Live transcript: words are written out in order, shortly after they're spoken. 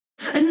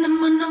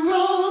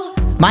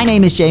My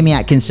name is Jamie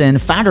Atkinson,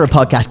 founder of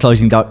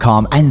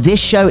podcastclosing.com, and this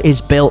show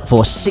is built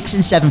for 6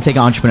 and 7 figure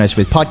entrepreneurs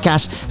with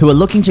podcasts who are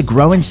looking to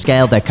grow and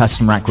scale their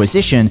customer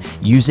acquisition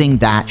using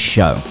that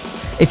show.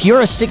 If you're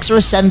a 6 or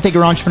a 7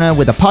 figure entrepreneur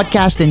with a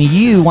podcast and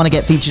you want to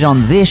get featured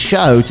on this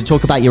show to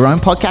talk about your own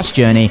podcast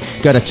journey,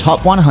 go to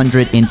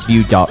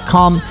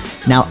top100interview.com.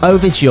 Now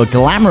over to your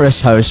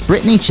glamorous host,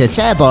 Brittany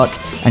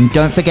Chatterbach, and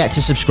don't forget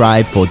to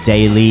subscribe for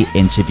daily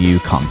interview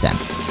content.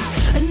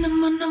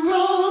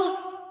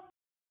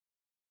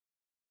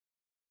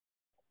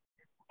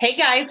 Hey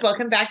guys,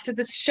 welcome back to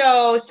the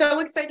show.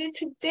 So excited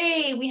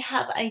today. We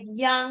have a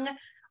young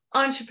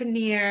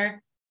entrepreneur,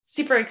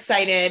 super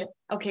excited.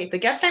 Okay, the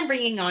guest I'm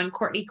bringing on,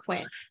 Courtney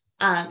Quinn.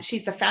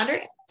 She's the founder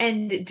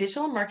and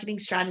digital marketing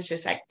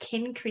strategist at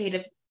Quinn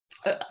Creative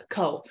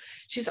Co.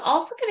 She's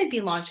also going to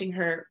be launching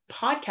her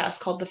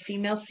podcast called The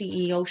Female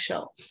CEO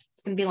Show.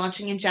 It's going to be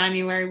launching in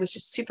January, which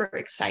is super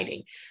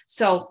exciting.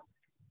 So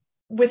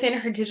within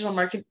her digital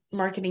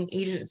marketing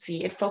agency,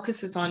 it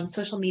focuses on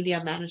social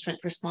media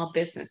management for small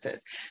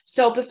businesses.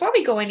 So before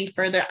we go any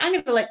further, I'm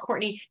going to let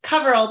Courtney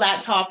cover all that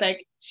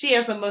topic. She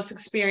has the most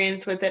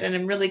experience with it, and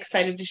I'm really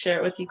excited to share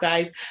it with you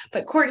guys.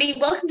 But Courtney,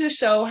 welcome to the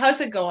show. How's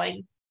it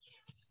going?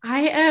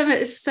 I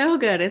am so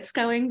good. It's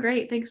going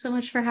great. Thanks so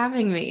much for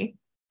having me.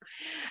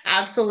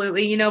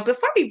 Absolutely.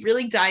 Before we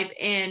really dive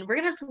in, we're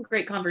going to have some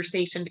great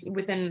conversation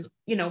within,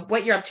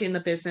 what you're up to in the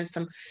business,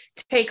 some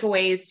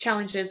takeaways,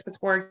 challenges,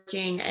 what's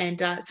working,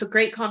 and so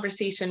great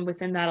conversation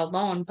within that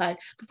alone. But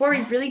before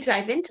we really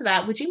dive into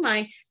that, would you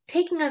mind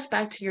taking us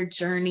back to your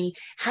journey?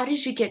 How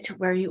did you get to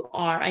where you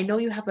are? I know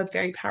you have a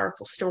very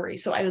powerful story,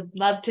 so I would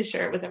love to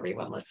share it with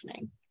everyone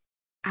listening.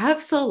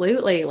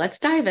 Absolutely. Let's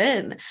dive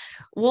in.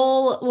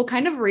 We'll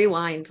kind of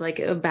rewind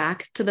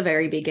back to the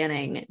very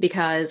beginning,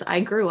 because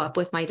I grew up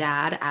with my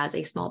dad as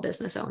a small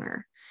business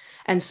owner.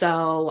 And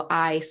so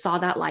I saw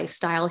that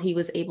lifestyle he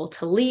was able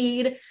to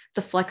lead,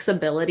 the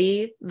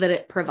flexibility that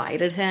it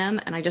provided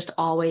him. And I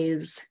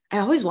always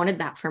wanted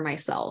that for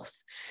myself.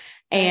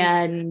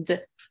 And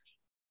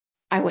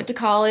I went to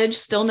college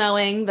still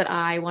knowing that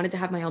I wanted to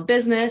have my own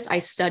business. I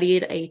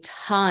studied a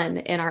ton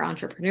in our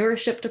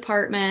entrepreneurship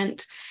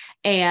department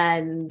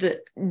and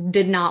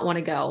did not want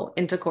to go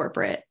into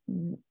corporate,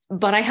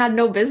 but I had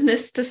no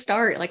business to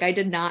start. I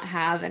did not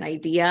have an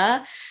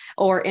idea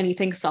or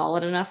anything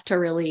solid enough to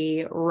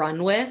really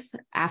run with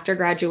after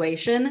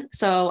graduation.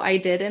 So I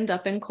did end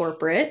up in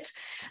corporate.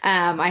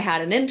 I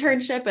had an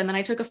internship, and then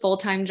I took a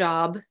full-time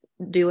job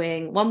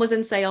one was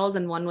in sales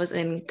and one was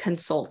in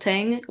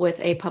consulting with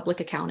a public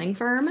accounting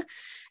firm.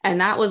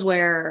 And that was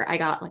where I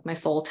got my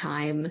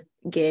full-time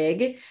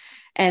gig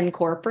and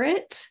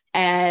corporate.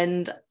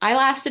 And I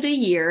lasted a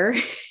year.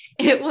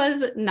 It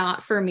was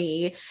not for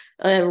me.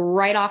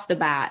 Right off the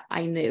bat,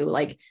 I knew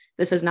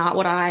this is not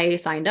what I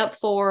signed up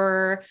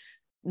for.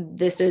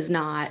 This is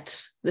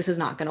not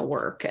going to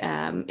work.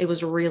 It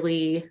was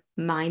really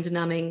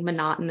mind-numbing,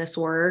 monotonous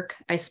work.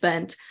 I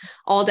spent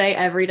all day,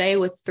 every day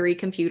with 3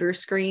 computer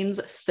screens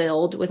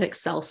filled with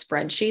Excel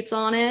spreadsheets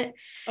on it.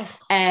 Oh.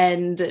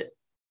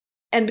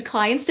 And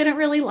clients didn't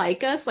really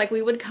like us.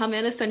 We would come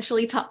in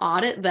essentially to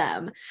audit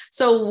them.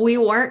 So we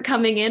weren't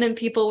coming in and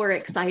people were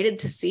excited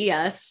to see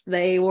us.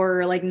 They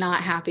were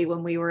not happy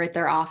when we were at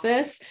their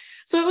office.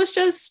 So it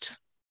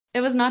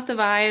was not the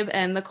vibe.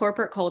 And the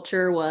corporate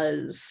culture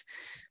was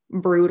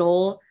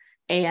brutal.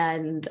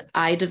 And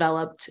I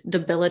developed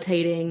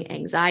debilitating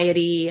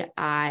anxiety.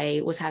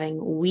 I was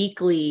having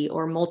weekly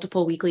or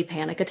multiple weekly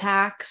panic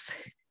attacks.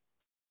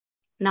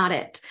 Not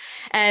it.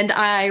 And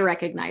I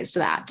recognized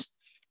that.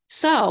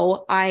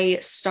 So I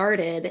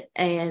started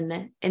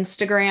an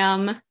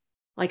Instagram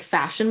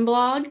fashion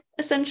blog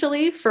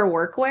essentially for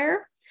workwear,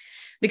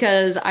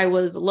 because I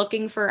was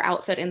looking for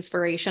outfit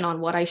inspiration on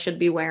what I should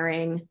be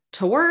wearing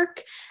to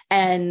work.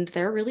 And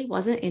there really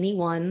wasn't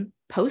anyone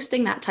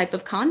posting that type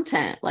of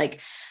content,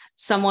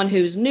 someone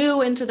who's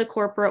new into the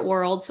corporate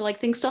world. So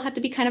things still had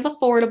to be kind of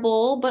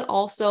affordable, but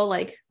also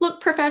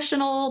look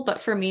professional. But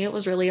for me, it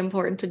was really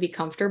important to be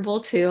comfortable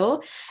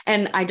too.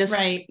 And I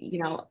just,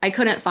 I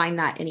couldn't find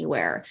that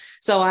anywhere.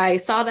 So I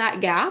saw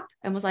that gap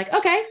and was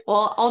okay,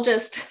 well, I'll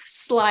just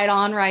slide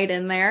on right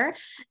in there.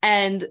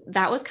 And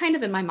that was kind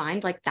of in my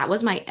mind, that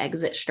was my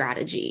exit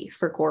strategy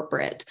for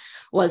corporate,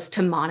 was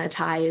to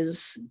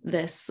monetize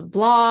this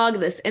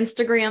blog, this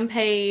Instagram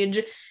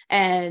page.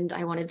 And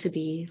I wanted to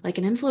be an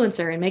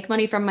influencer and make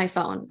money from my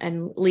phone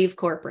and leave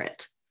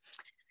corporate.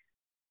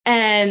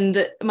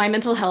 And my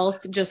mental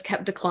health just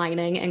kept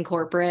declining in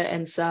corporate.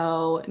 And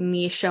so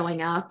me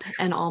showing up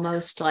and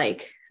almost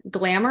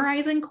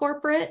glamorizing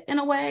corporate in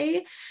a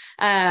way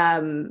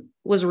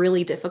was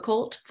really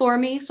difficult for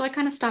me. So I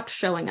kind of stopped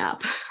showing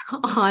up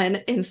on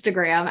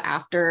Instagram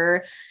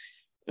after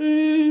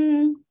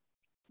maybe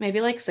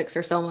 6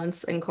 or so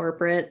months in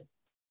corporate.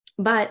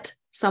 But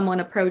someone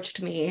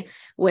approached me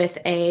with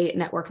a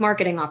network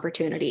marketing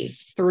opportunity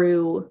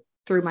through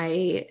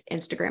my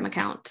Instagram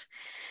account.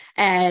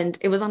 And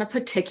it was on a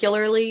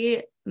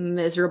particularly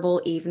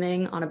miserable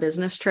evening on a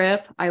business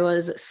trip. I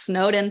was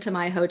snowed into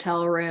my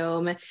hotel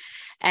room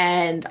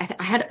And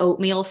I had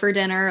oatmeal for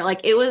dinner.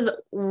 Like it was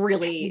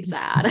really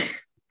sad.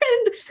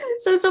 And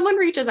so someone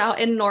reaches out,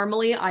 and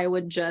normally I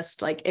would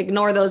just like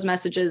ignore those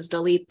messages,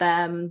 delete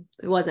them.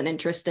 I wasn't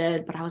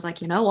interested, but I was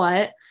like, you know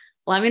what?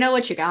 Let me know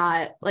what you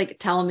got. Like,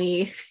 tell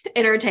me,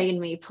 entertain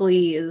me,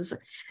 please.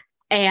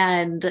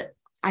 And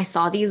I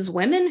saw these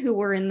women who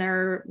were in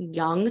their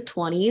young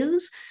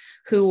 20s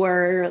who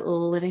were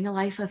living a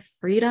life of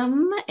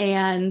freedom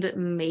and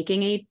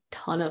making a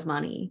ton of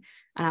money.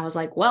 And I was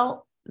like,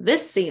 well,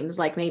 this seems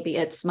like maybe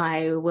it's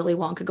my Willy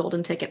Wonka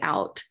golden ticket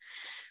out.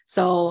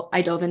 So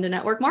I dove into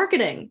network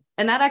marketing,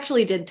 and that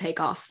actually did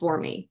take off for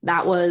me.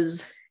 That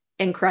was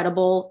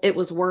incredible. It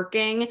was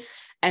working.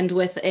 And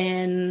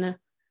within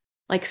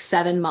like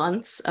 7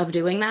 months of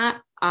doing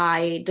that,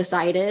 I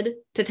decided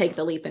to take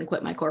the leap and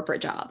quit my corporate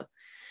job.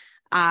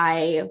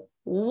 I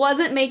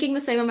wasn't making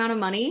the same amount of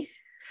money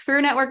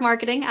through network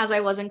marketing as I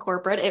was in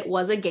corporate. It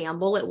was a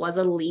gamble. It was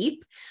a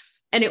leap,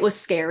 and it was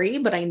scary,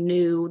 but I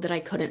knew that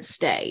I couldn't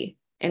stay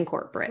in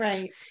corporate.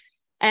 Right.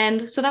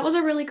 And so that was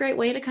a really great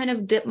way to kind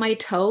of dip my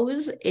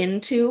toes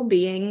into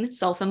being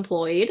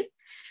self-employed.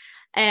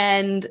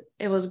 And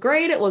it was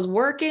great. It was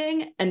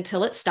working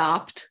until it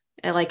stopped.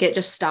 It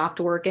just stopped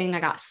working. I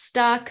got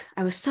stuck.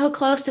 I was so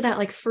close to that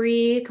like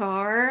free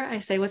car, I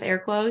say with air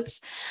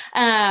quotes.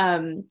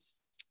 And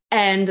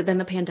then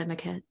the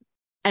pandemic hit,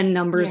 and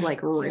numbers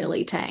like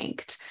really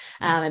tanked.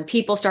 And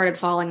people started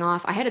falling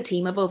off. I had a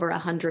team of over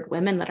 100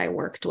 women that I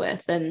worked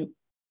with, and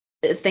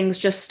things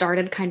just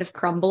started kind of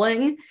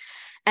crumbling.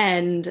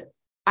 And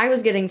I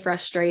was getting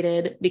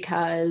frustrated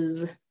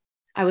because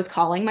I was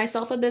calling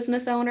myself a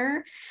business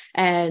owner,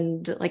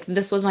 and like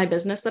this was my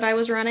business that I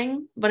was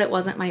running, but it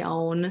wasn't my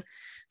own.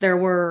 There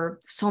were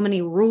so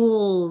many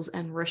rules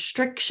and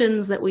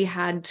restrictions that we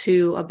had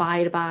to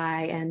abide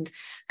by, and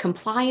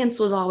compliance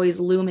was always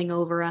looming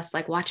over us,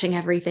 like watching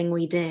everything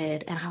we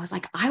did. And I was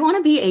like, I want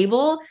to be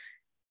able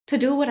to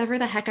do whatever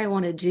the heck I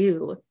want to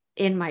do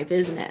in my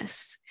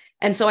business.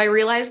 And so I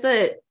realized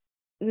that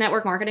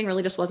network marketing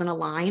really just wasn't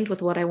aligned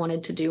with what I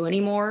wanted to do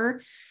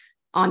anymore,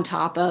 on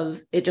top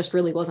of it just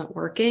really wasn't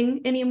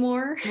working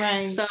anymore.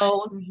 Right.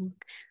 So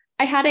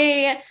I had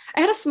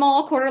a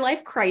small quarter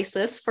life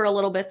crisis for a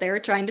little bit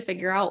there, trying to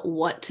figure out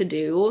what to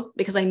do,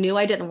 because I knew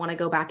I didn't want to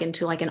go back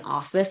into like an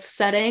office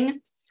setting.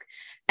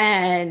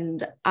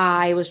 And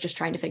I was just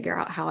trying to figure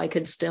out how I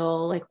could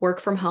still like work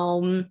from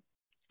home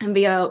and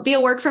be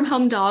a work from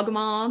home dog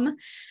mom.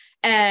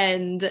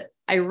 And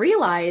I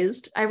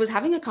realized I was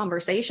having a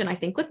conversation, I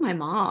think, with my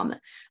mom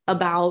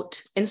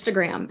about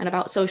Instagram and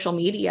about social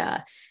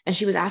media. And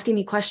she was asking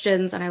me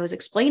questions, and I was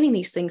explaining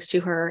these things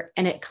to her.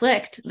 And it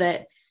clicked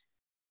that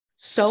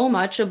so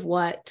much of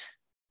what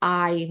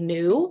I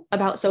knew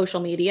about social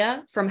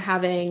media, from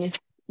having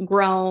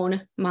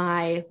grown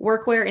my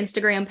workwear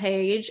Instagram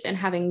page and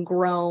having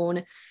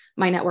grown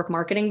my network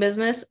marketing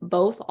business,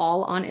 both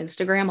all on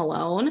Instagram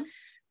alone,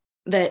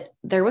 that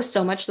there was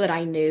so much that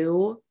I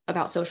knew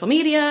about social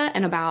media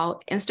and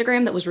about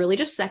Instagram that was really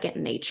just second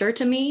nature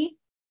to me,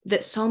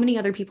 that so many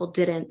other people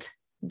didn't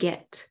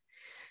get.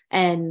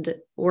 And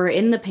we're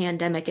in the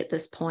pandemic at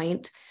this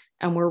point,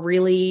 and we're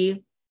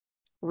really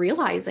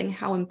realizing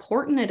how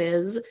important it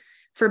is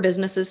for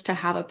businesses to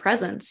have a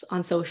presence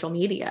on social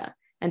media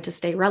and to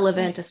stay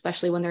relevant,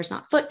 especially when there's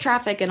not foot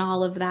traffic and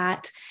all of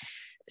that.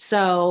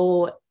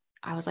 So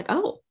I was like,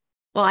 oh,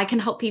 well, I can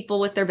help people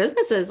with their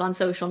businesses on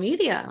social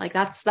media. Like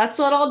that's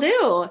what I'll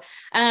do.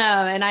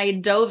 And I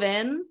dove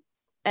in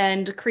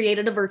and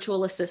created a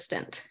virtual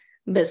assistant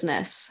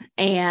business.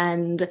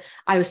 And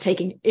I was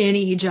taking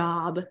any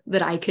job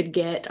that I could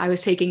get. I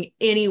was taking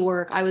any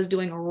work. I was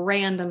doing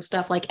random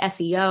stuff like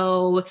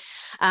SEO.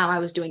 I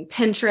was doing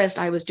Pinterest.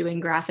 I was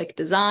doing graphic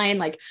design,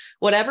 like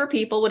whatever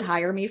people would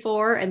hire me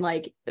for and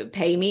like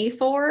pay me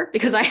for,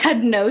 because I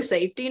had no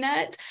safety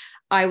net.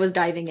 I was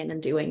diving in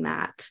and doing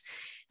that.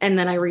 And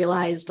then I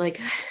realized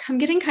like, I'm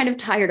getting kind of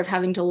tired of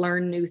having to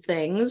learn new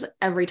things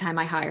every time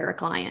I hire a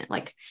client.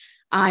 Like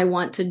I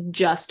want to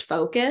just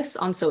focus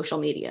on social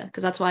media,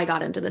 because that's why I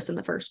got into this in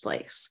the first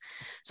place.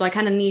 So I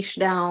kind of niched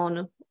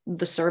down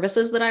the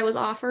services that I was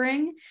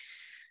offering.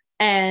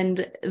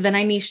 And then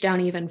I niched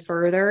down even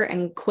further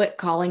and quit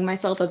calling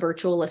myself a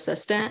virtual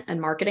assistant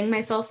and marketing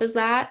myself as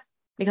that,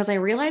 because I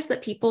realized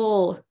that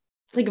people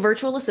like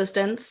virtual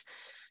assistants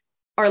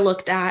are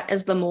looked at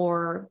as the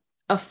more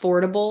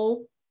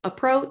affordable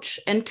approach.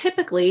 And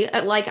typically,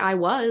 like I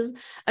was,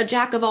 a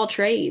jack of all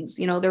trades,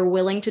 you know, they're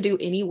willing to do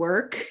any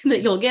work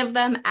that you'll give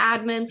them,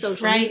 admin,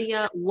 social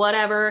media,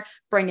 whatever,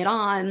 bring it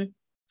on.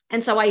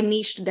 And so I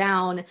niched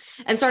down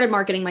and started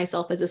marketing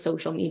myself as a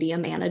social media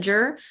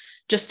manager,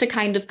 just to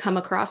kind of come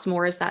across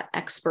more as that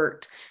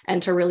expert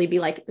and to really be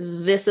like,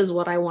 this is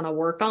what I want to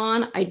work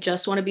on. I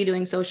just want to be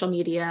doing social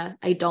media.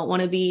 I don't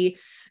want to be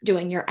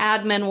doing your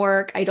admin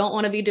work. I don't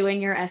want to be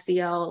doing your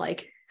SEO.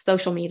 Like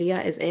social media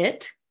is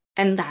it.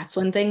 And that's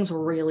when things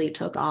really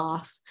took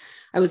off.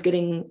 I was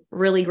getting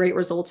really great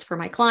results for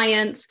my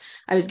clients.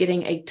 I was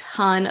getting a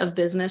ton of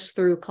business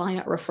through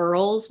client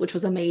referrals, which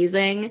was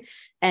amazing.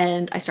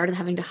 And I started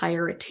having to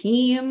hire a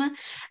team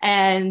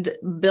and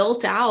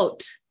built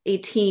out a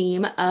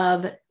team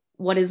of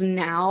what is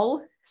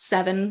now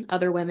 7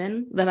 other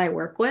women that I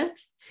work with.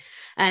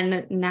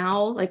 And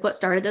now, like what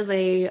started as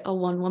a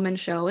one-woman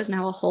show is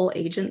now a whole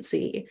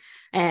agency.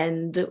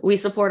 And we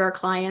support our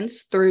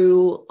clients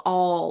through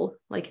all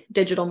like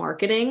digital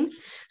marketing.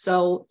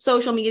 So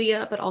social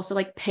media, but also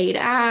like paid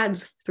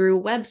ads,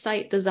 through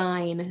website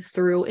design,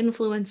 through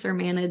influencer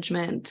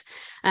management,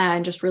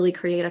 and just really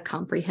create a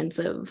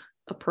comprehensive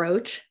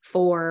approach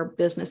for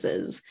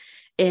businesses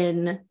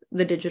in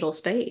the digital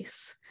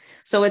space.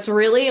 So it's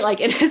really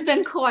like, it has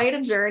been quite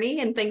a journey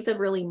and things have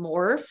really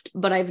morphed,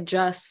 but I've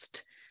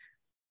just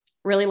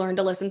really learned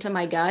to listen to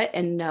my gut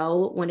and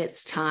know when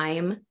it's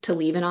time to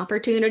leave an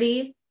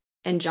opportunity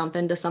and jump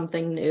into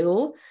something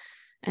new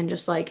and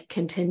just like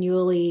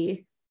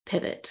continually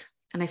pivot.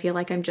 And I feel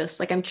like I'm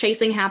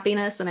chasing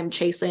happiness and I'm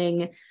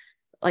chasing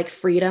like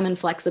freedom and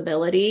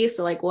flexibility.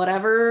 So like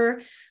whatever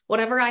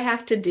I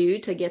have to do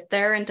to get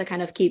there and to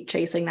kind of keep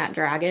chasing that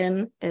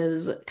dragon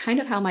is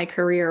kind of how my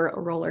career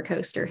roller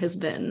coaster has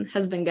been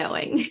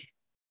going.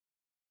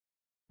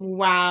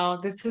 Wow,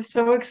 this is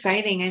so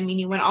exciting. I mean,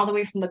 you went all the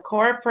way from the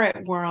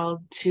corporate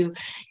world to,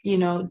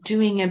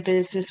 doing a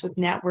business with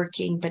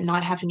networking, but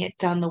not having it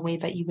done the way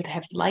that you would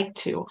have liked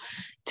to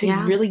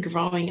Yeah. really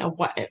growing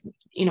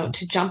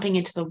to jumping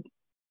into the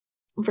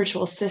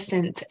virtual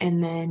assistant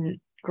and then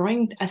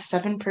growing a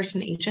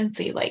 7-person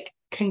agency. Like,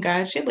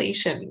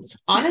 congratulations,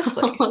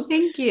 honestly. Oh,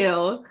 thank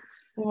you.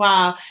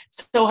 Wow.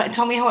 So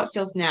tell me how it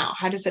feels now.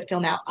 How does it feel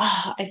now?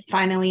 Oh,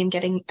 I'm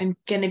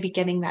going to be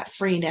getting that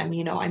freedom.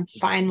 I'm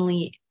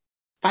finally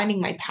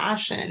finding my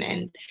passion,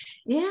 and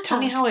tell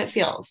me Yeah. how it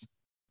feels.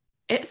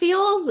 It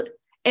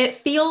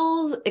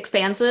feels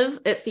expansive.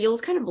 It feels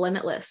kind of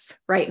limitless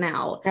right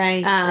now.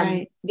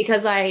 Right.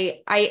 Because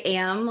I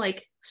am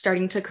like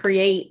starting to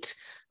create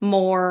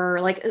more,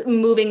 like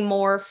moving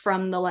more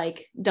from the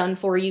like done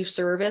for you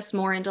service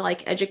more into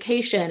like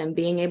education and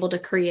being able to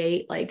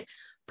create like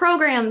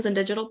programs and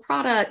digital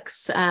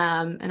products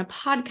and a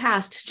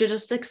podcast to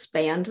just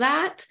expand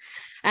that.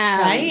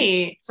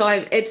 Right. So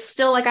it's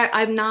still like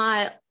I'm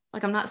not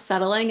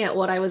settling at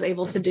what I was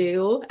able to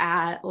do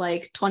at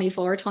like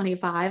 24,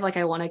 25. Like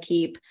I want to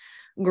keep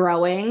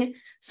growing.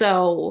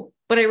 So,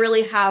 but I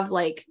really have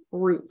like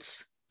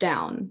roots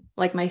down,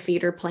 like my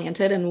feet are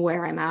planted and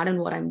where I'm at and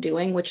what I'm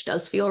doing, which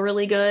does feel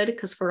really good.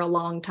 Because for a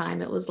long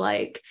time, it was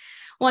like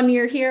 1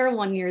 year here,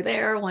 1 year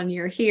there, 1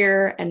 year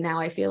here. And now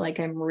I feel like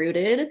I'm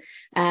rooted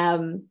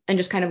and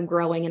just kind of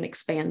growing and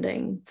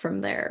expanding from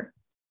there.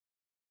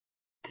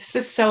 This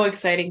is so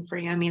exciting for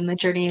you. I mean, the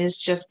journey has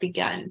just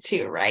begun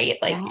too, right?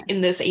 Like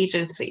in this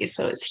agency.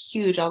 So it's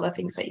huge, all the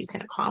things that you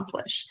can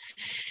accomplish.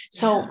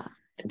 So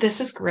this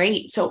is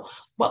great. So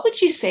what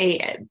would you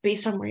say,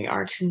 based on where you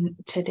are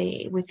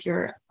today with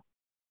your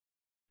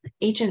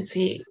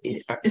agency,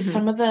 is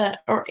some of the,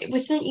 or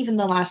within even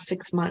the last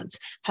 6 months,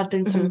 have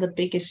been some of the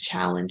biggest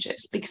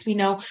challenges? Because we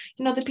know,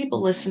 the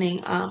people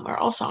listening are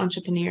also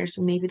entrepreneurs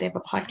and maybe they have a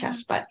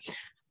podcast, but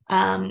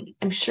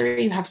I'm sure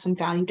you have some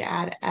value to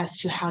add as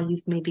to how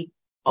you've maybe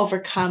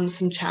overcome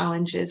some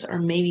challenges, or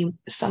maybe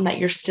some that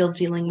you're still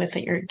dealing with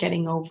that you're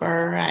getting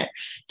over,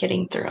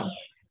 getting through.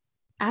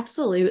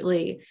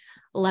 Absolutely.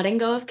 Letting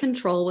go of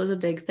control was a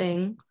big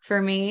thing for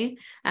me.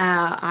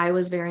 I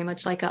was very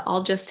much like,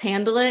 I'll just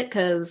handle it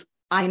because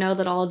I know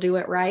that I'll do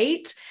it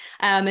right.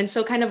 And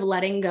so kind of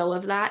letting go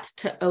of that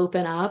to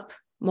open up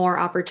more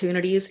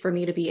opportunities for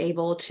me to be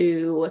able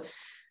to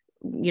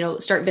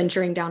start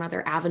venturing down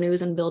other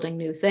avenues and building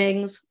new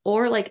things,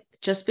 or like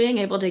just being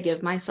able to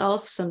give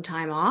myself some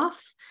time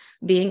off,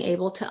 being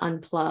able to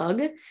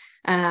unplug.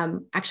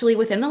 Actually,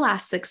 within the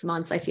last 6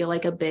 months, I feel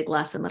like a big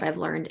lesson that I've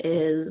learned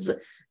is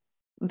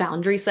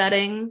boundary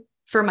setting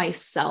for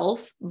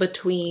myself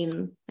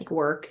between like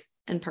work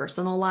and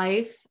personal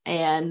life,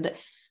 and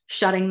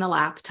shutting the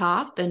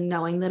laptop and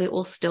knowing that it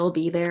will still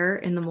be there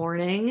in the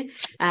morning.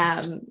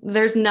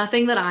 There's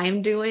nothing that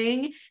I'm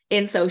doing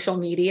in social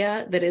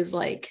media that is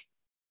like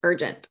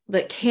urgent,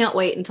 that can't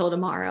wait until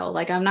tomorrow.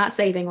 Like I'm not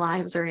saving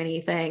lives or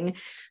anything.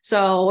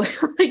 So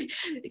like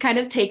kind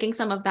of taking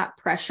some of that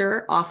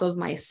pressure off of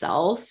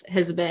myself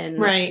has been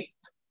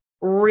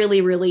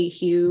really, really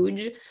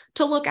huge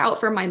to look out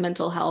for my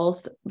mental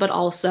health. But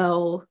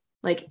also,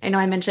 like I know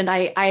I mentioned,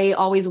 I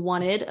always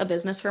wanted a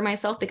business for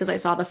myself because I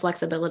saw the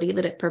flexibility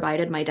that it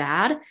provided my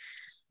dad.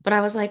 But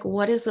I was like,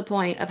 what is the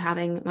point of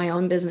having my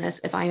own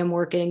business if I am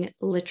working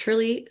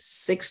literally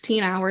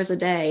 16 hours a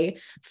day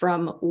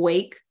from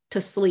wake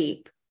to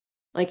sleep?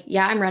 Like,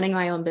 yeah, I'm running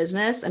my own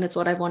business and it's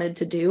what I've wanted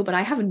to do, but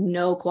I have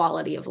no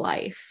quality of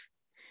life.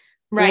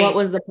 Right. What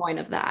was the point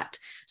of that?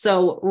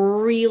 So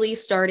really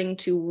starting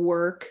to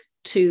work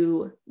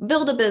to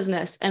build a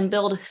business and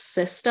build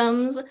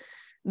systems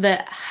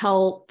that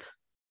help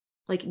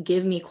like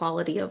give me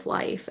quality of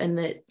life, and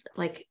that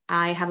like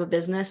I have a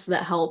business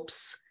that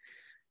helps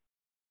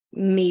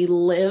me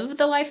live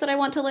the life that I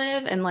want to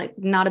live, and like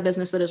not a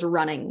business that is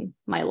running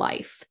my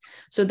life.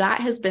 So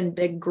that has been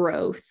big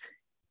growth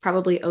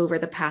probably over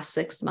the past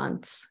 6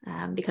 months,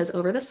 because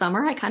over the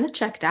summer I kind of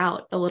checked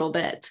out a little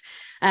bit,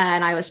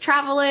 and I was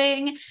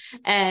traveling,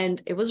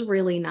 and it was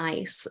really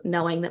nice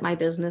knowing that my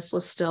business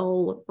was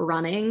still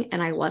running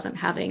and I wasn't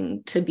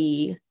having to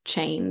be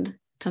chained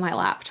to my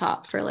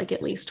laptop for like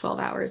at least 12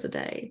 hours a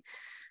day.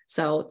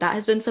 So that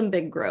has been some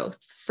big growth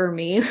for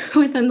me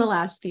within the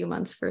last few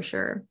months, for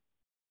sure.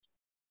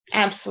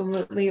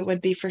 Absolutely, it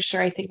would be for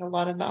sure. I think a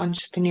lot of the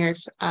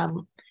entrepreneurs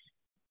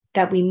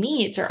that we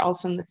meet are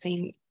also in the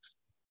same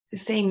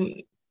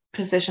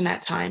position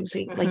at times.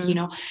 Like, you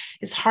know,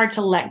 it's hard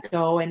to let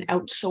go and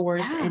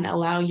outsource and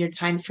allow your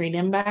time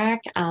freedom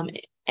back. And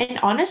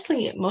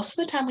honestly, most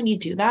of the time when you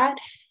do that,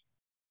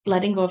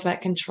 letting go of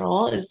that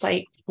control is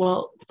like,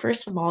 well,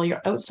 first of all,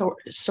 you're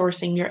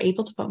outsourcing, you're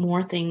able to put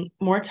more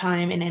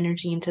time and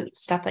energy into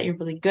stuff that you're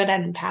really good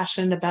at and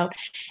passionate about,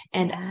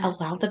 and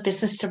allow the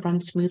business to run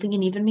smoothly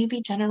and even maybe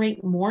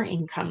generate more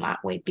income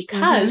that way,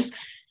 because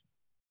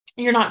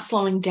you're not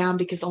slowing down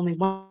because only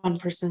one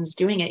person is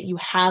doing it. You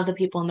have the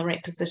people in the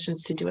right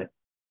positions to do it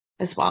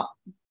as well.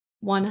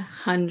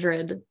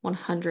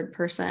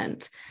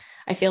 100%.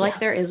 I feel like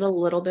there is a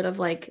little bit of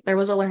like, there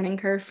was a learning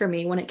curve for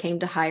me when it came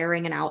to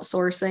hiring and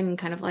outsourcing,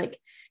 kind of like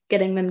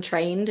getting them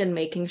trained and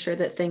making sure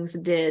that things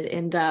did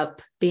end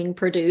up being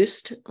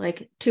produced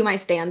like to my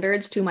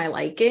standards, to my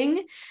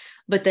liking.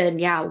 But then,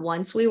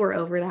 once we were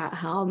over that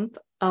hump,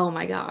 oh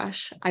my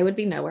gosh, I would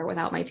be nowhere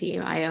without my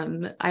team. I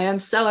am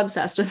so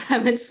obsessed with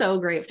them and so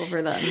grateful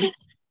for them.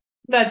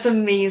 That's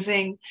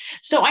amazing.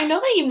 So I know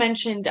that you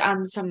mentioned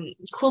some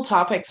cool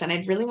topics, and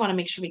I'd really want to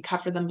make sure we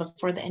cover them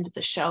before the end of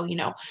the show.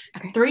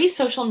 3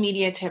 social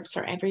media tips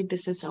for every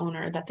business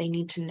owner that they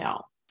need to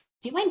know.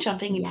 Do you mind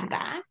jumping into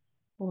that?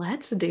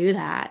 Let's do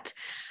that.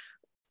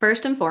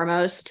 First and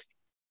foremost,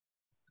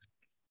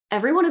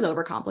 everyone is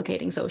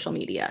overcomplicating social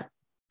media.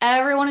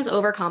 Everyone is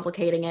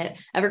overcomplicating it.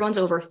 Everyone's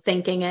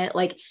overthinking it.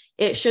 Like,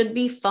 it should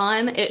be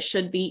fun. It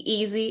should be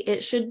easy.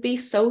 It should be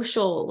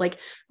social. Like,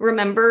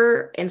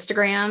 remember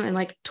Instagram in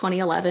like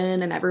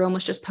 2011 and everyone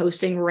was just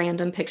posting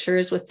random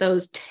pictures with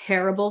those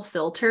terrible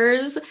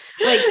filters?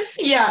 Like,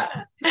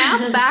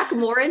 snap back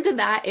more into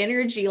that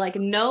energy. Like,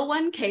 no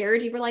one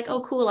cared. You were like,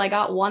 oh, cool, I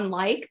got 1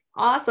 like.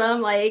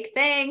 Awesome. Like,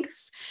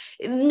 thanks.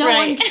 No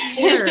one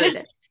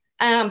cared.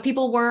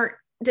 People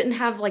didn't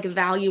have like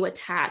value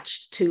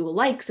attached to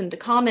likes and to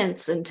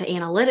comments and to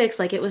analytics.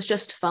 Like, it was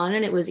just fun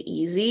and it was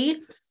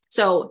easy.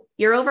 So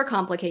you're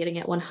overcomplicating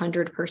it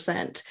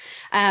 100%.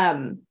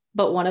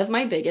 But one of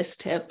my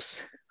biggest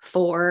tips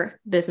for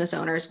business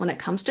owners when it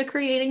comes to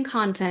creating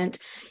content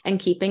and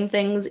keeping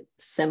things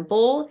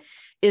simple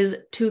is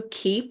to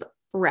keep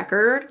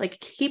record, like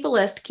keep a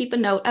list, keep a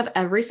note of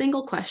every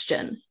single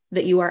question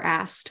that you are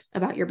asked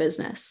about your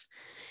business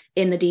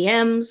in the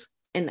DMs,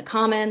 in the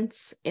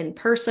comments, in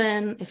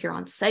person, if you're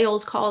on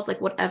sales calls, like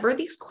whatever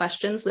these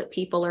questions that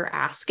people are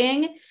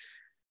asking,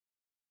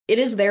 it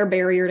is their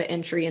barrier to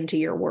entry into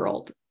your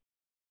world.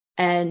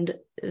 And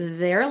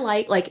they're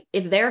like,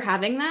 if they're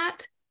having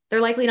that,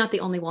 they're likely not the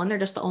only one. They're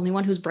just the only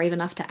one who's brave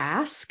enough to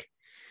ask.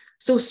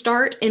 So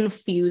start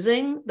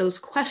infusing those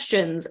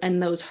questions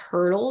and those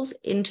hurdles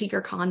into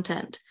your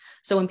content.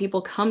 So when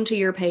people come to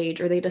your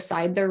page or they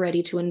decide they're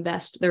ready to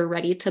invest, they're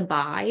ready to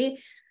buy,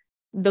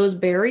 those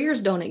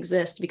barriers don't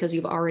exist because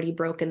you've already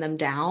broken them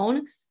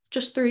down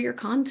just through your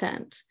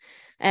content.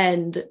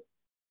 And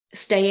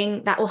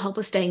that will help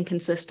with staying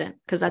consistent,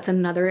 because that's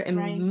another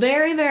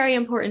very, very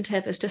important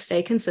tip, is to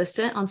stay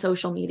consistent on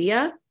social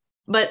media.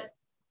 But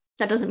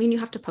that doesn't mean you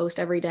have to post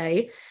every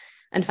day.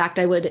 In fact,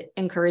 I would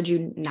encourage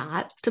you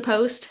not to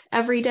post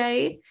every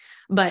day,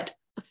 but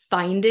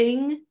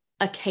finding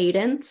a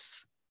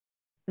cadence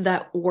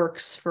that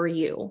works for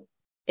you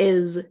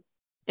is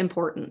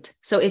important.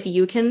 So if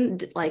you can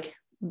like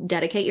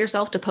dedicate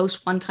yourself to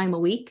post 1 time a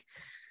week,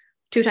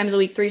 2 times a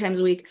week, 3 times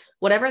a week,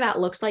 whatever that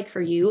looks like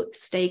for you,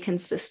 stay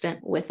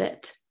consistent with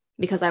it.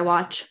 Because I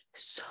watch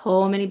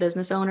so many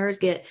business owners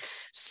get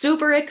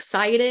super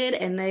excited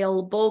and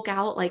they'll bulk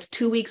out like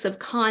 2 weeks of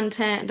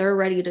content. They're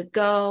ready to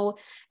go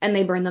and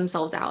they burn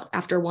themselves out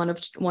after 1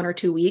 or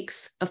 2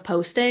 weeks of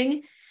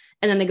posting.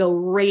 And then they go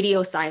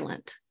radio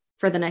silent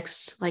for the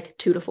next like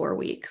 2 to 4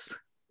 weeks.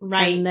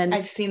 Right. And then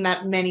I've seen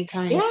that many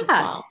times as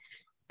well.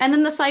 And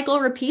then the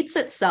cycle repeats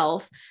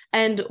itself.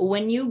 And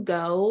when you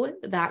go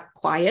that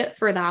quiet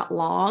for that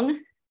long,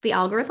 the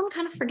algorithm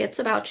kind of forgets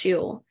about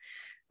you.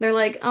 They're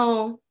like,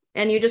 oh,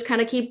 and you just kind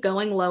of keep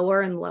going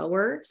lower and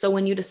lower. So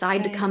when you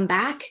decide to come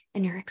back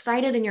and you're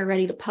excited and you're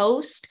ready to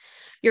post,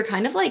 you're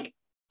kind of like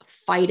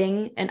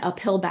fighting an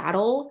uphill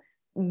battle,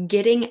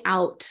 getting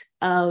out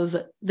of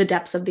the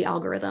depths of the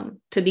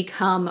algorithm to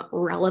become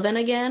relevant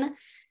again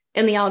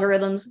in the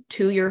algorithms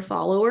to your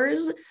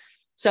followers.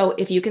 So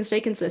if you can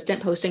stay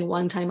consistent posting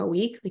 1 time a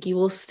week, like, you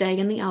will stay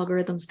in the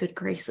algorithm's good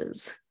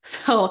graces.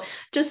 So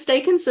just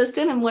stay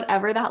consistent in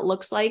whatever that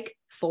looks like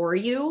for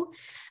you,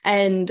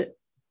 and,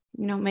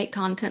 make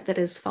content that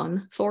is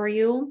fun for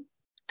you.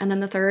 And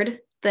then the third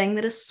thing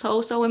that is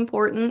so, so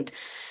important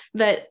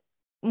that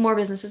more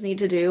businesses need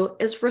to do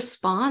is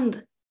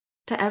respond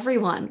to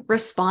everyone.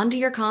 Respond to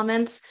your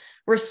comments,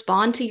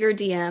 respond to your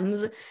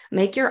DMs,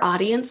 make your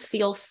audience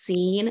feel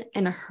seen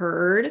and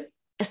heard,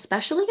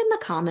 especially in the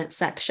comment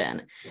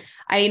section.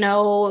 I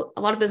know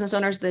a lot of business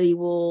owners, they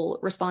will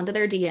respond to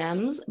their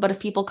DMs, but if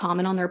people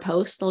comment on their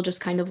posts, they'll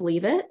just kind of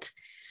leave it.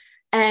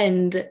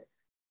 And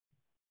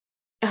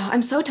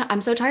I'm so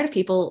tired of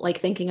people like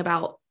thinking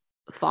about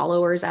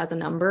followers as a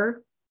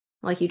number.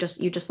 Like you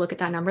just look at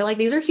that number, like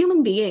these are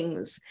human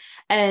beings,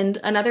 and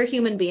another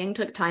human being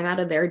took time out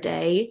of their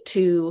day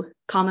to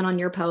comment on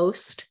your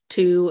post,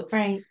 to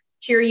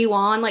cheer you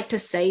on, like to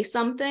say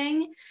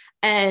something.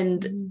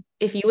 And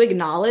if you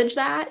acknowledge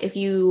that, if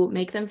you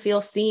make them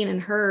feel seen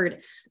and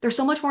heard, they're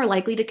so much more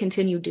likely to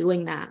continue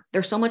doing that.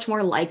 They're so much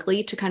more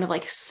likely to kind of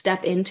like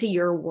step into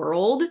your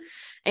world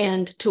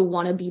and to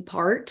want to be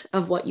part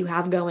of what you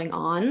have going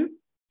on.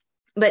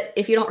 But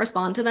if you don't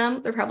respond to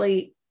them, they're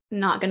probably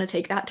not going to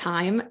take that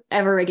time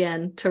ever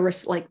again to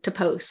to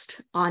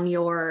post on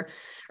your,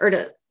 or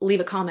to leave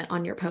a comment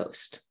on your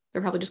post.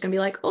 They're probably just going to be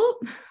like, oh,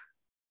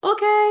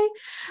 okay.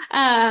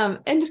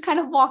 And just kind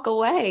of walk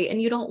away.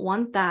 And you don't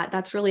want that.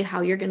 That's really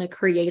how you're going to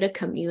create a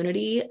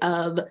community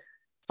of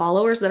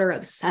followers that are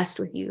obsessed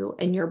with you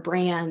and your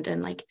brand.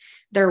 And like,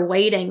 they're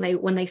waiting.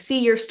 When they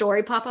see your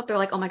story pop up, they're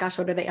like, oh my gosh,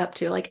 what are they up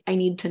to? Like, I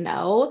need to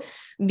know,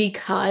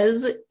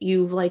 because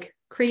you've like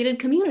created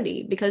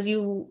community, because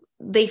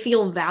they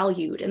feel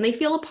valued and they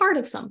feel a part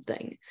of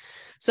something.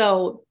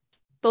 So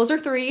those are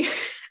three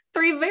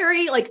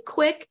very like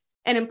quick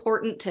and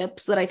important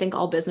tips that I think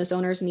all business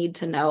owners need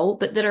to know,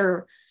 but that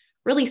are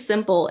really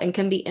simple and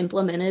can be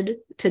implemented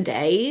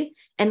today.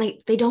 And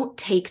they don't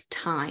take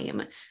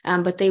time,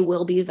 but they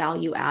will be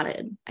value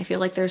added. I feel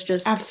like there's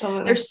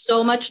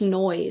so much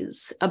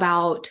noise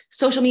about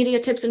social media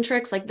tips and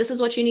tricks. Like, this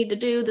is what you need to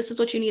do. This is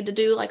what you need to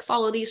do. Like,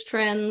 follow these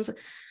trends.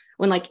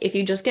 When like, if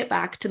you just get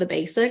back to the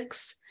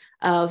basics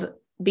of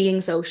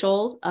being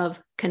social,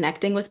 of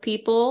connecting with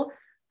people,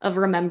 of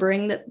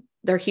remembering that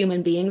they're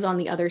human beings on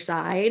the other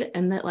side,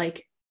 and that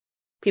like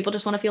people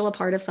just want to feel a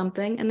part of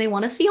something and they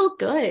want to feel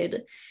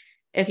good.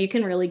 If you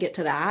can really get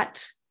to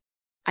that,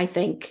 I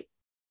think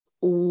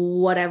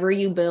whatever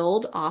you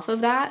build off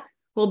of that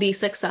will be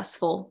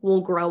successful,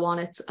 will grow on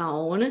its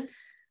own,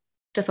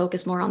 to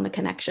focus more on the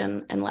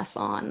connection and less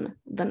on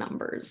the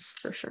numbers,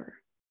 for sure.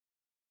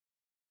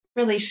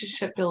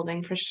 Relationship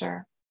building, for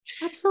sure.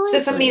 Absolutely.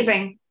 That's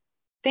amazing.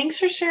 Thanks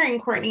for sharing,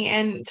 Courtney.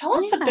 And tell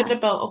us a bit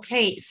about,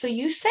 so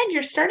you said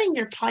you're starting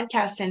your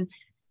podcast in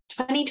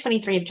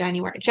 2023 of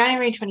January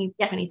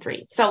 2023.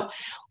 Yes. So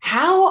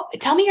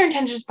tell me your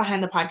intentions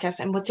behind the podcast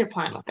and what's your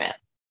plan with it?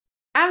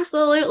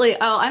 Absolutely.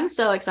 Oh, I'm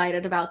so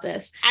excited about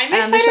this. I'm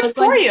excited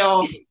for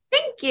you.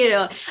 Thank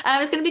you.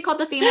 It's going to be called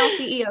the Female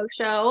CEO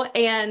Show.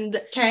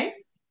 And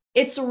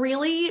it's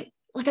really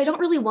like, I don't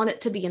really want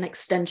it to be an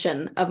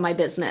extension of my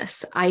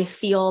business. I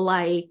feel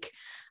like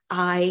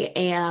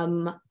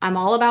I'm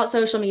all about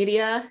social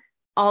media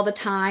all the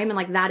time. And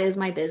like, that is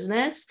my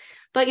business,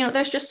 but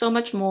there's just so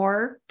much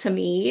more to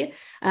me.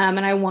 And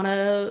I want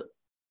to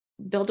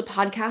build a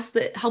podcast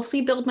that helps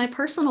me build my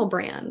personal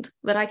brand,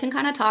 that I can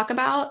kind of talk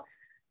about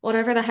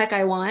whatever the heck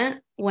I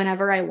want,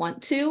 whenever I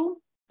want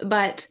to.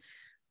 But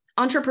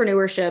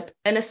entrepreneurship,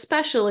 and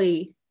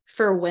especially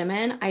for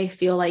women, I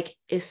feel like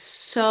is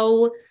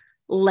so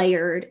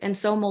layered and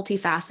so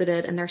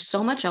multifaceted, and there's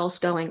so much else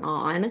going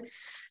on.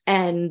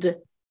 And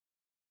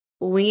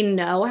we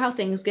know how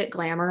things get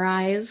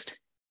glamorized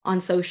on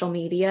social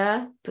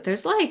media, but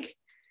there's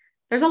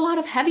a lot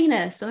of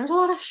heaviness and there's a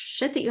lot of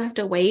shit that you have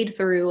to wade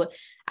through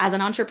as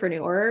an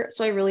entrepreneur.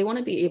 So I really want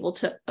to be able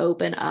to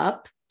open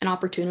up an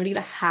opportunity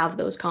to have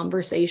those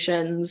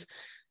conversations,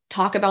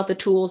 talk about the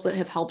tools that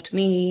have helped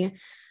me.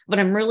 But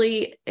I'm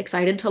really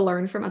excited to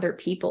learn from other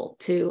people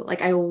too.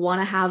 Like, I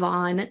want to have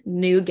on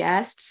new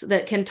guests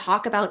that can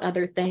talk about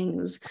other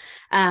things,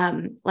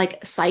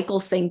 like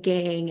cycle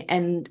syncing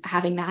and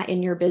having that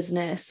in your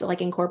business,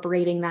 like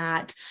incorporating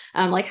that,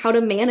 like how to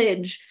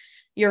manage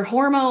your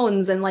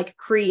hormones and like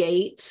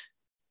create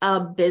a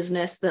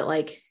business that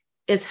like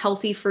is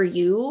healthy for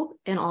you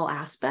in all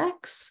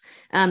aspects,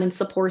 and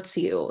supports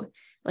you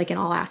like in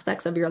all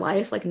aspects of your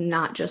life, like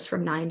not just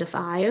from 9 to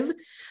 5.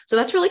 So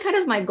that's really kind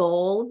of my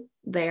goal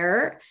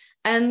there,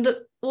 and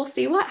we'll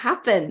see what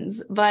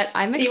happens. But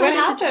I'm excited. See what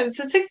happens.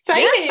 It's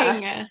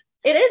exciting. Yeah,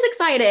 it is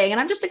exciting, and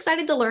I'm just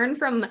excited to learn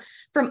from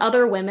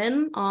other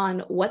women on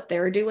what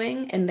they're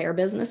doing in their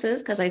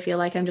businesses, because I feel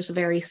like I'm just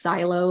very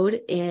siloed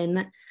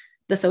in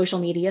the social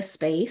media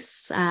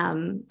space.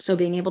 So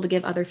being able to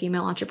give other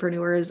female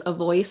entrepreneurs a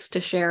voice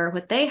to share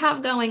what they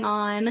have going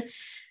on,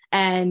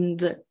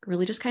 and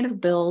really just kind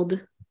of build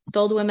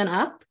women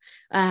up.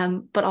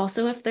 But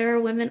also, if there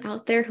are women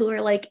out there who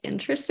are like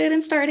interested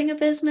in starting a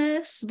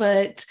business,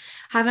 but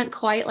haven't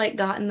quite like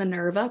gotten the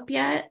nerve up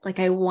yet, like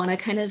I want to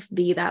kind of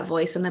be that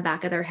voice in the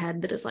back of their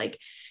head that is like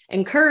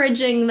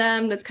encouraging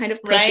them, that's kind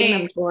of pushing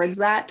them towards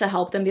that, to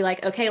help them be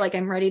like, okay, like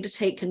I'm ready to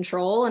take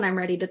control and I'm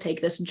ready to take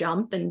this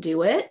jump and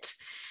do it.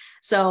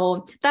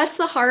 So that's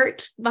the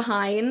heart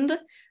behind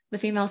the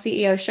Female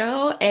CEO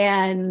Show,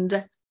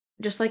 and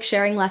just like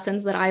sharing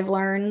lessons that I've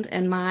learned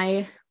in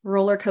my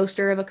roller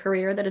coaster of a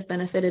career that have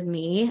benefited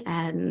me,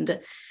 and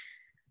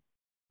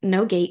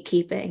no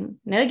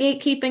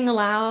gatekeeping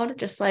allowed,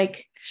 just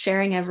like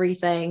sharing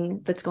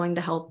everything that's going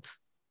to help,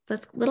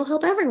 that'll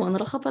help everyone,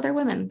 that'll help other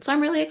women. So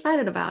I'm really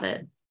excited about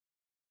it.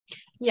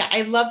 Yeah,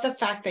 I love the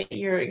fact that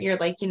you're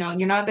like, you're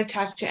not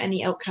attached to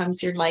any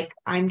outcomes. You're like,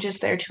 I'm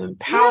just there to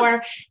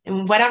empower,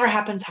 and whatever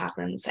happens,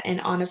 happens. And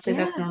honestly,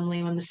 that's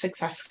normally when the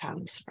success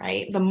comes,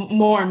 right? The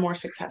more and more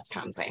success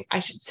comes. I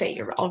should say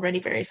you're already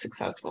very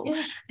successful.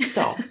 Yeah.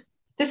 So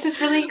this is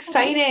really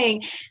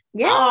exciting.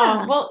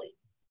 Yeah. Well,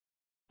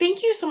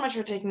 thank you so much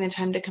for taking the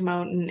time to come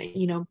out and,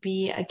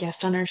 be a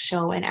guest on our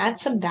show and add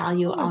some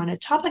value on a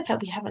topic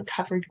that we haven't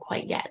covered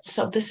quite yet.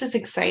 So this is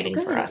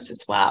exciting for us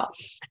as well.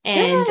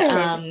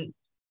 And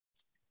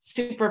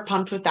super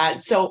pumped with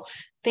that. So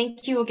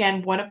thank you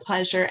again. What a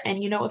pleasure.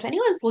 And, if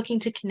anyone's looking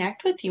to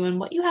connect with you and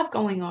what you have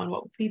going on,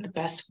 what would be the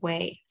best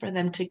way for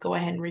them to go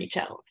ahead and reach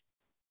out?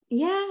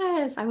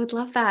 Yes, I would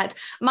love that.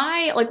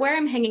 Where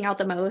I'm hanging out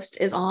the most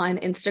is on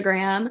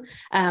Instagram,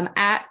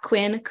 at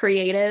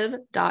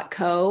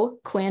quinncreative.co.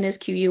 Quinn is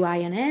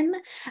Quinn.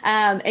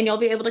 And you'll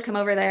be able to come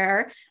over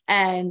there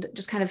and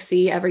just kind of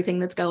see everything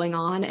that's going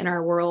on in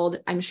our world.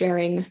 I'm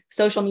sharing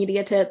social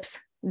media tips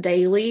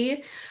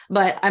daily,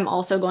 but I'm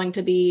also going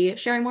to be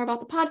sharing more about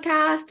the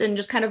podcast and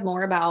just kind of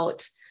more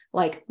about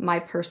like my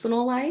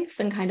personal life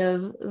and kind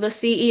of the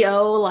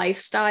CEO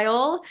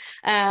lifestyle,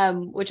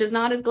 which is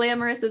not as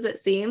glamorous as it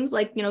seems,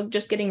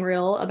 just getting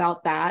real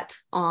about that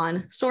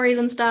on stories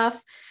and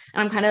stuff.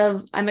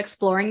 And I'm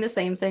exploring the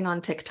same thing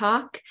on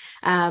TikTok.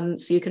 So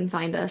you can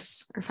find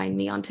us or find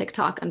me on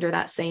TikTok under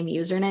that same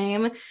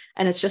username.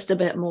 And it's just a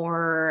bit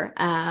more,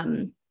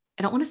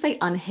 I don't want to say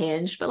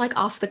unhinged, but like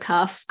off the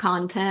cuff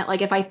content.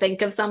 Like if I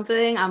think of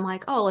something, I'm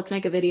like, oh, let's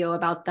make a video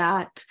about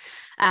that.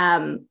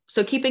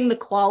 So keeping the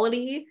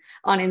quality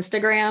on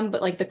Instagram,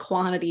 but like the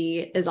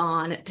quantity is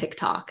on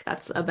TikTok.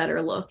 That's a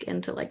better look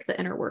into like the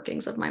inner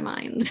workings of my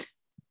mind.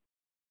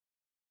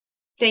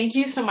 Thank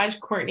you so much,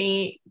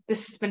 Courtney.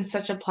 This has been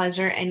such a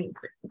pleasure. And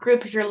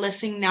group, if you're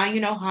listening now, you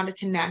know how to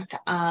connect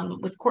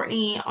with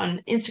Courtney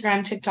on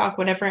Instagram, TikTok,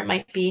 whatever it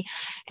might be.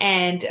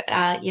 And,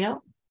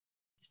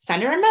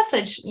 send her a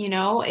message.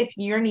 If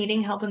you're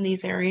needing help in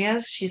these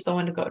areas, she's the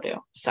one to go to.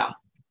 So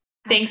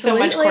thanks so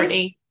much,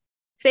 Courtney.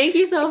 Thank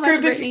you so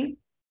much, Brittany.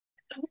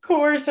 Of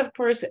course.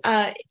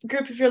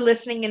 Group, if you're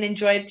listening and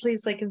enjoyed,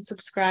 please like and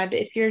subscribe.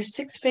 If you're a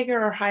six-figure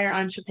or higher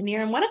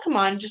entrepreneur and want to come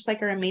on, just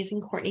like our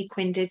amazing Courtney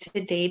Quinn did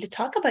today, to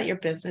talk about your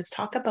business,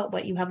 talk about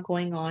what you have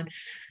going on,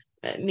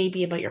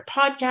 maybe about your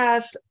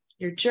podcast,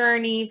 your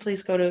journey,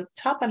 please go to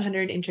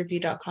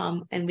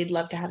top100interview.com and we'd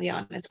love to have you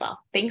on as well.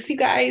 Thanks, you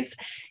guys.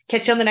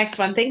 Catch you on the next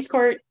one. Thanks,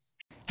 Court.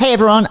 Hey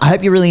everyone, I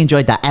hope you really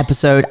enjoyed that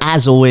episode.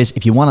 As always,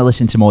 if you want to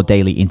listen to more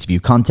daily interview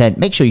content,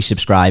 make sure you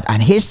subscribe.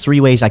 And here's 3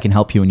 ways I can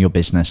help you in your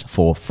business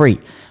for free.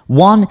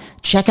 1,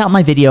 check out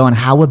my video on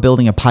how we're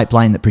building a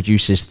pipeline that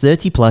produces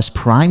 30 plus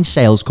prime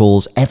sales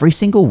calls every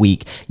single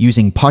week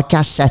using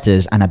podcast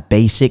setters and a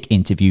basic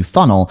interview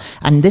funnel.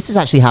 And this is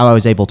actually how I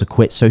was able to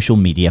quit social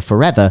media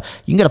forever.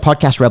 You can go to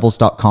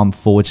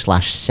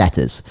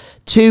podcastrebels.com/setters.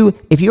 2,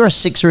 if you're a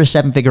 6 or a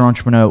 7-figure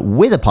entrepreneur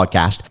with a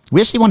podcast,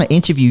 we actually want to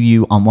interview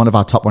you on one of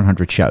our top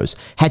 100 shows.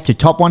 Head to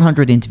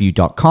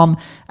top100interview.com.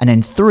 And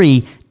then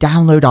 3,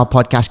 download our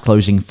podcast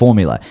closing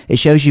formula. It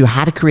shows you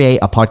how to create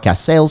a podcast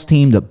sales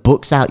team that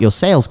books out your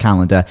sales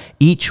calendar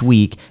each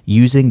week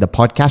using the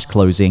podcast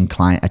closing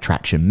client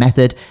attraction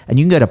method. And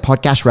you can go to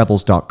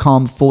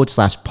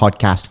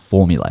podcastrebels.com/podcast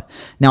formula.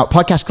 Now at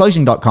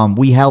podcastclosing.com,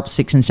 we help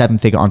 6 and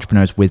 7-figure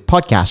entrepreneurs with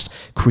podcasts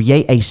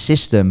create a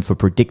system for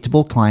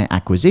predictable client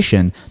acquisition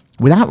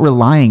without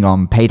relying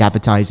on paid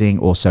advertising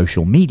or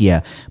social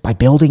media by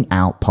building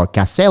out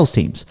podcast sales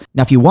teams.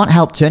 Now, if you want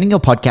help turning your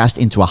podcast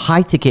into a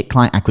high-ticket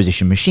client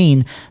acquisition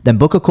machine, then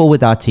book a call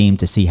with our team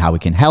to see how we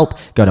can help.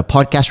 Go to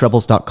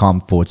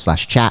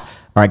podcastrebels.com/chat.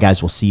 All right,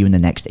 guys, we'll see you in the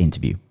next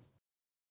interview.